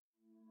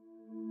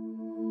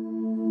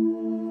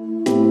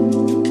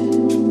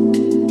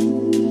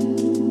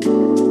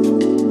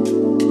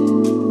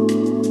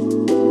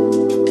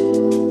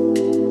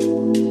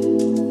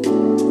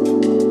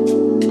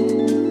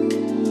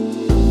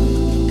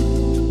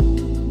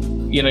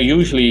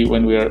Usually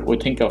when we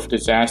think of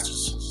disaster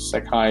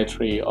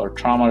psychiatry or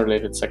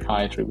trauma-related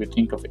psychiatry, we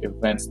think of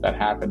events that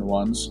happen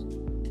once,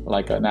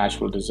 like a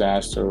natural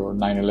disaster or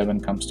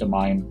 9/11 comes to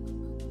mind.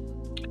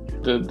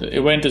 The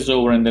event is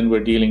over and then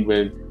we're dealing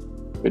with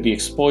the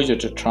exposure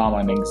to trauma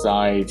and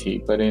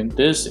anxiety. But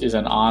this is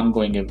an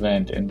ongoing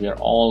event and we're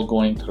all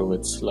going through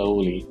it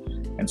slowly.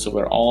 And so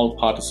we're all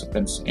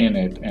participants in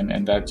it.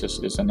 And that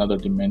just is another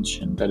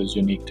dimension that is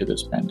unique to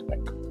this pandemic.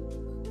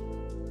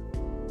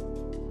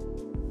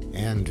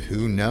 And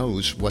who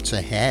knows what's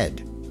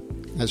ahead?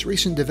 As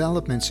recent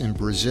developments in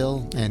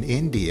Brazil and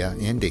India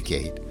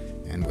indicate,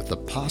 and with the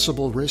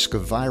possible risk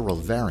of viral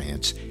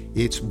variants,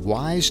 it's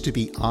wise to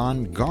be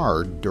on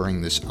guard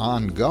during this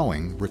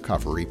ongoing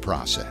recovery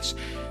process.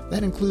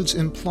 That includes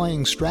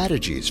employing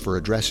strategies for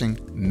addressing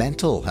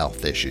mental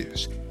health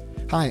issues.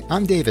 Hi,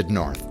 I'm David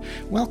North.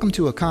 Welcome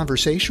to a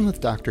conversation with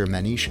Dr.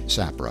 Manish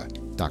Sapra.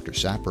 Dr.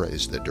 Sapra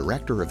is the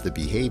director of the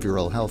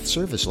Behavioral Health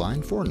Service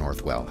Line for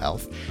Northwell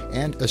Health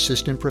and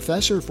assistant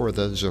professor for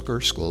the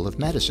Zucker School of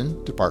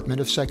Medicine,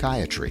 Department of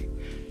Psychiatry.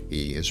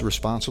 He is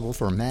responsible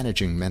for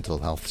managing mental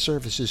health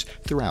services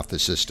throughout the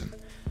system.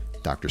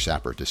 Dr.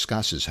 Sapra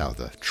discusses how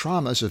the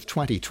traumas of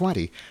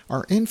 2020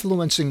 are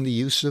influencing the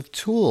use of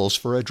tools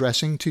for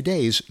addressing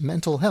today's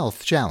mental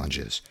health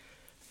challenges.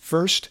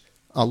 First,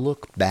 a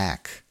look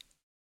back.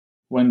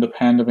 When the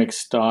pandemic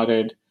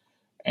started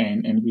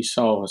and we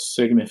saw a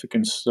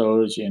significant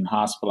surge in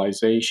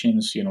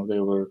hospitalizations,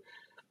 there were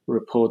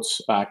reports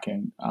back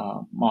in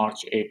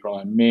March, April,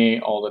 and May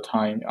all the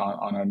time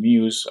on our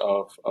news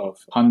of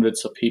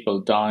hundreds of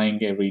people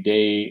dying every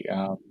day,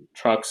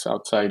 trucks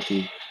outside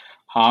the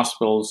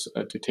hospitals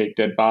to take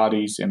dead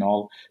bodies and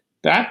all.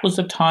 That was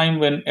a time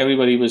when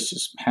everybody was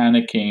just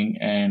panicking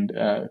and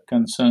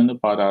concerned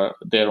about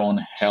their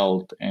own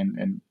health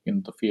and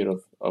in the fear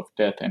of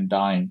death and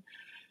dying.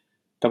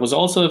 That was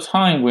also a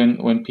time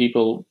when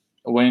people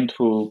went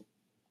through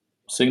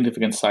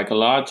significant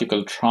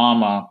psychological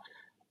trauma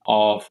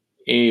of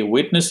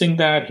witnessing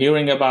that,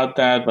 hearing about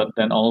that, but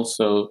then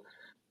also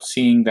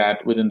seeing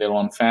that within their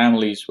own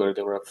families where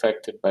they were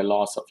affected by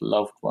loss of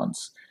loved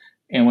ones.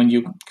 And when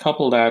you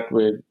couple that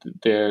with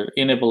their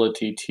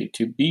inability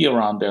to be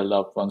around their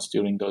loved ones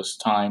during those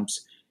times,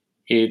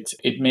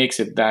 it makes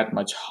it that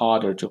much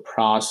harder to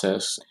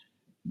process.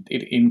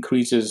 It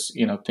increases,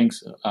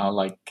 things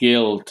like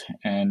guilt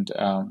and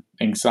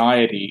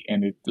anxiety,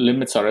 and it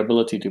limits our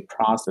ability to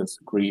process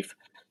grief.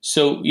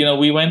 So,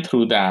 we went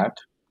through that.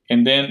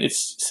 And then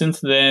since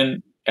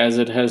then, as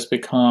it has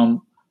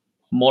become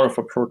more of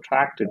a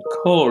protracted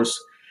course,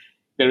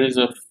 there is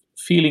a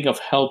feeling of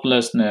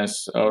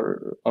helplessness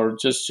or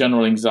just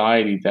general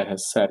anxiety that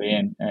has set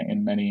in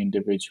many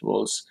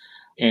individuals,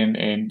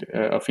 and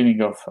a feeling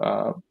of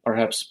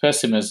perhaps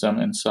pessimism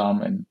in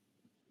some and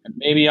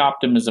maybe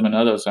optimism in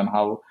others on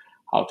how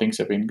things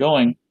have been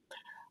going.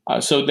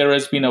 So there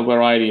has been a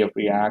variety of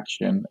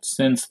reaction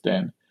since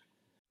then.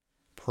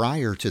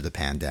 Prior to the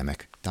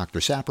pandemic, Dr.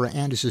 Sapra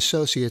and his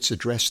associates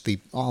addressed the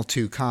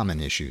all-too common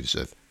issues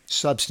of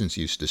substance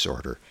use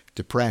disorder,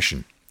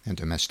 depression, and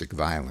domestic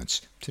violence,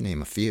 to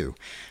name a few.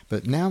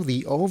 But now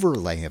the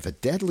overlay of a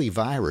deadly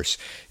virus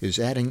is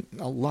adding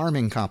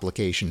alarming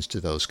complications to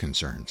those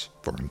concerns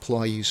for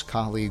employees,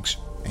 colleagues,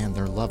 and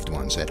their loved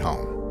ones at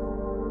home.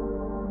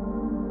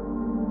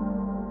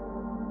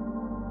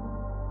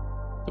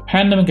 The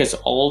pandemic has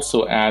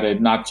also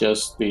added not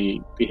just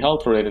the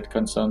health-related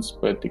concerns,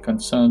 but the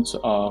concerns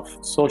of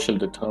social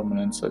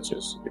determinants such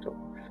as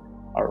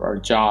our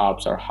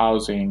jobs, our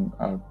housing,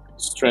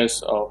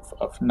 stress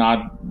of not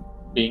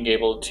being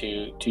able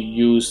to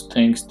use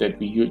things that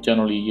we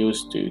generally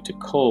use to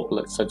cope,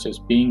 such as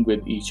being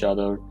with each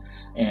other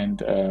and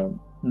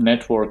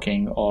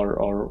networking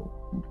or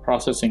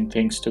processing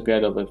things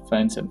together with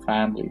friends and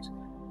families.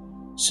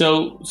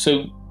 So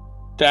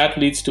that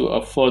leads to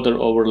a further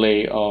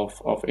overlay of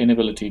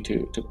inability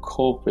to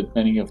cope with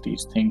many of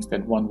these things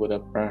that one would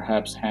have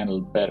perhaps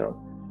handled better.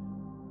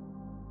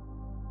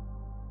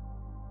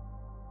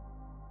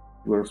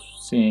 We're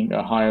seeing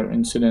a higher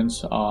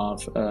incidence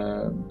of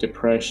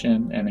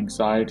depression and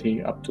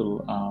anxiety up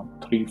to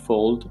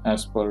threefold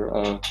as per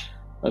a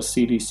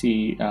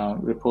CDC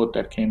report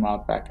that came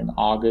out back in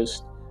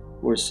August.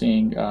 We're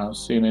seeing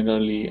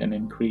similarly an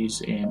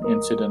increase in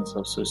incidence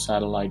of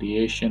suicidal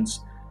ideations.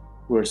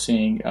 We're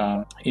seeing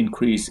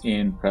increase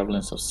in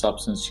prevalence of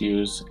substance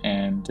use,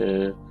 and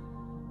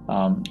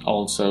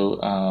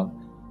also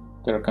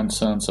there are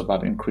concerns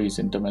about increase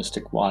in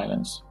domestic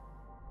violence.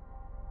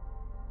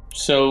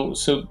 So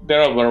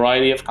there are a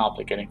variety of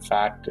complicating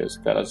factors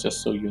that are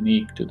just so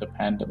unique to the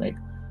pandemic.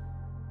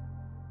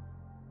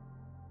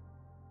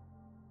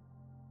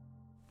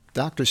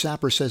 Dr.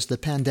 Sapra says the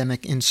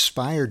pandemic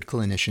inspired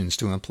clinicians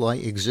to employ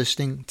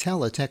existing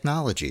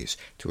teletechnologies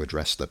to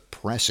address the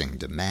pressing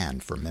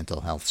demand for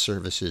mental health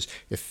services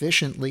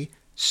efficiently,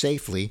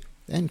 safely,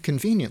 and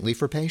conveniently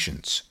for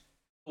patients.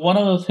 One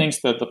of the things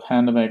that the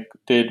pandemic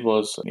did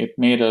was it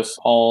made us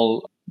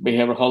all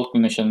behavioral health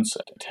clinicians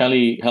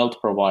telehealth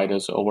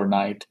providers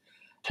overnight.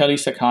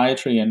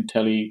 telepsychiatry and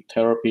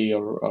teletherapy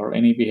or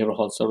any behavioral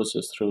health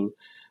services through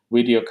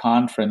video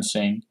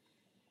conferencing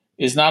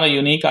is not a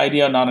unique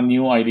idea, not a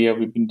new idea.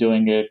 We've been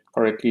doing it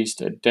for at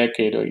least a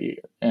decade or year,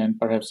 and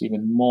perhaps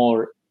even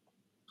more,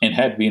 and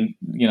had been,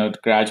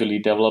 gradually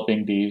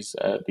developing these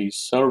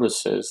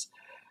services.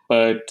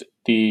 But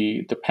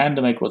the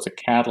pandemic was a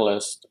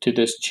catalyst to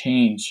this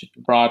change.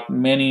 It brought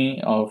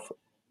many of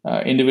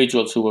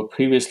individuals who were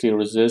previously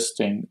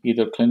resisting,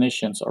 either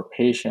clinicians or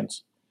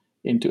patients,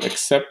 into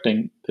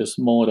accepting this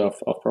mode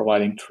of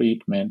providing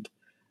treatment.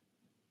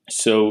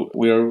 So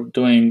we're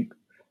doing,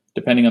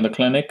 depending on the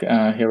clinic,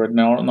 here at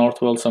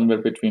Northwell, somewhere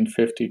between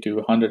 50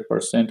 to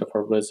 100% of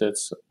our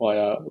visits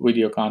via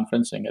video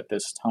conferencing at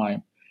this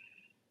time.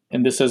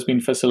 And this has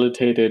been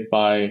facilitated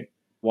by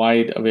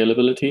wide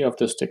availability of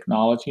this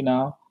technology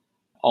now,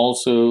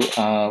 also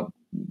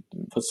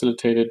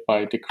facilitated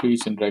by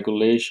decrease in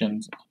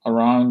regulations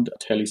around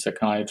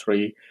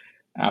telepsychiatry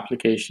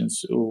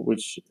applications,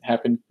 which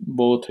happened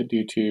both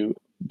due to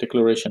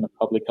declaration of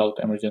public health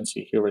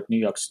emergency here at New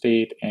York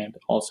State and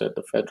also at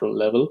the federal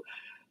level,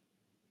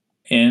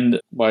 and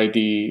by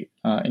the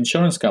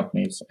insurance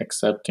companies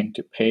accepting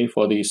to pay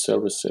for these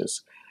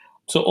services.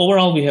 So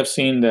overall, we have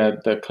seen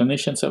that the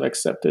clinicians have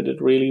accepted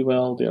it really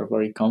well. They are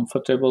very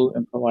comfortable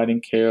in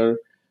providing care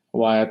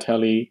via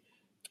tele,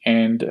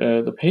 and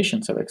the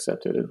patients have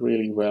accepted it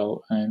really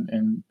well.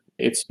 And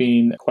it's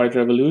been quite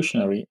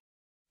revolutionary.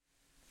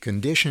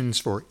 Conditions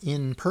for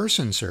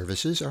in-person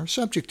services are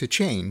subject to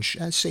change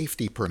as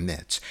safety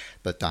permits,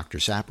 but Dr.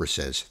 Sapra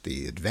says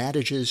the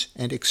advantages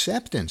and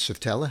acceptance of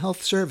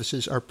telehealth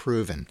services are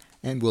proven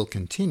and will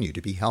continue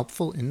to be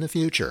helpful in the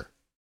future.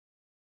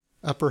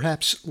 A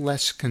perhaps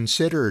less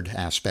considered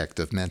aspect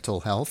of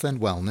mental health and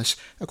wellness,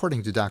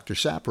 according to Dr.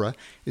 Sapra,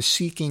 is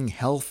seeking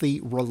healthy,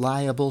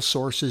 reliable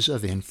sources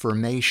of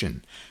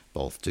information,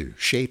 both to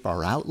shape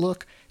our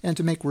outlook and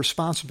to make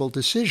responsible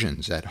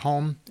decisions at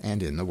home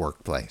and in the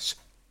workplace.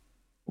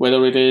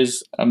 Whether it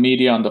is a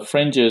media on the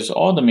fringes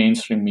or the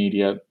mainstream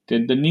media, the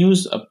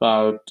news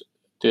about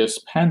this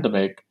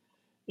pandemic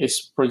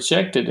is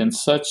projected in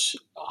such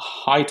a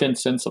heightened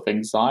sense of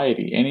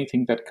anxiety.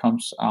 Anything that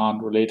comes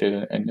on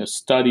related in a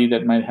study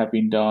that might have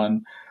been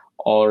done,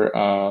 or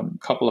a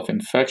couple of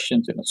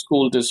infections in a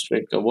school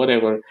district or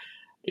whatever,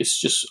 is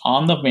just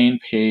on the main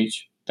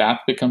page.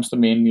 That becomes the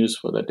main news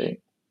for the day.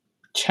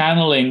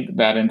 Channeling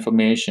that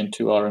information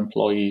to our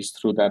employees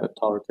through that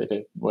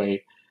authoritative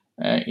way,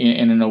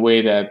 in a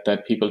way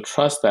that people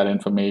trust that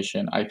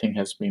information, I think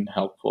has been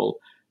helpful.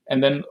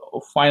 And then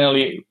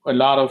finally, a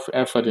lot of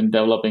effort in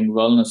developing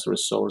wellness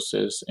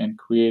resources and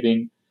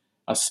creating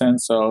a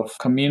sense of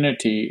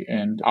community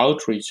and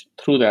outreach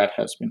through that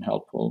has been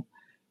helpful.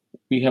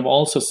 We have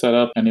also set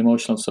up an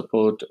emotional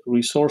support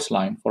resource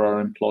line for our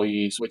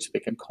employees, which they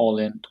can call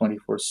in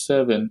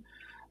 24/7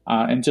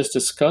 and just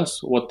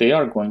discuss what they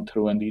are going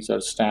through. And these are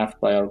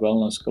staffed by our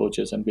wellness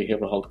coaches and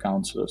behavioral health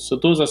counselors. So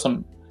those are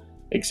some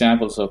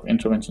examples of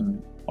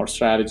intervention or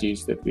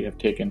strategies that we have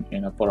taken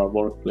for our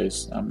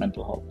workplace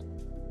mental health.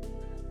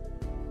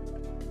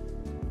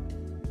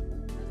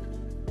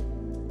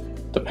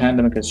 The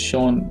pandemic has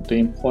shown the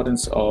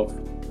importance of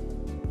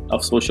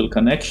social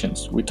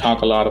connections. We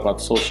talk a lot about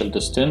social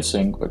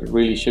distancing, but it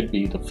really should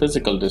be the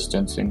physical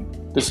distancing.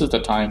 This is the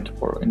time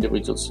for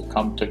individuals to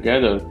come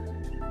together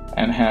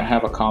and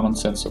have a common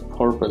sense of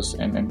purpose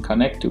and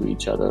connect to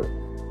each other.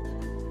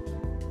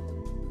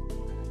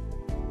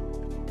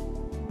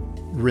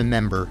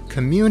 Remember,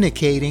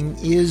 communicating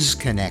is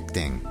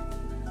connecting.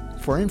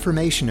 For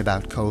information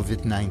about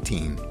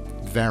COVID-19,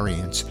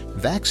 variants,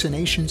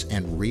 vaccinations,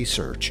 and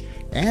research,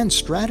 and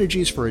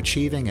strategies for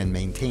achieving and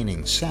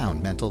maintaining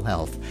sound mental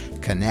health,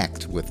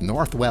 connect with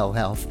Northwell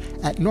Health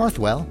at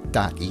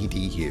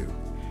northwell.edu.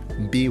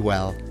 Be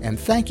well, and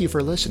thank you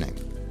for listening.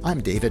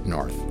 I'm David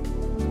North.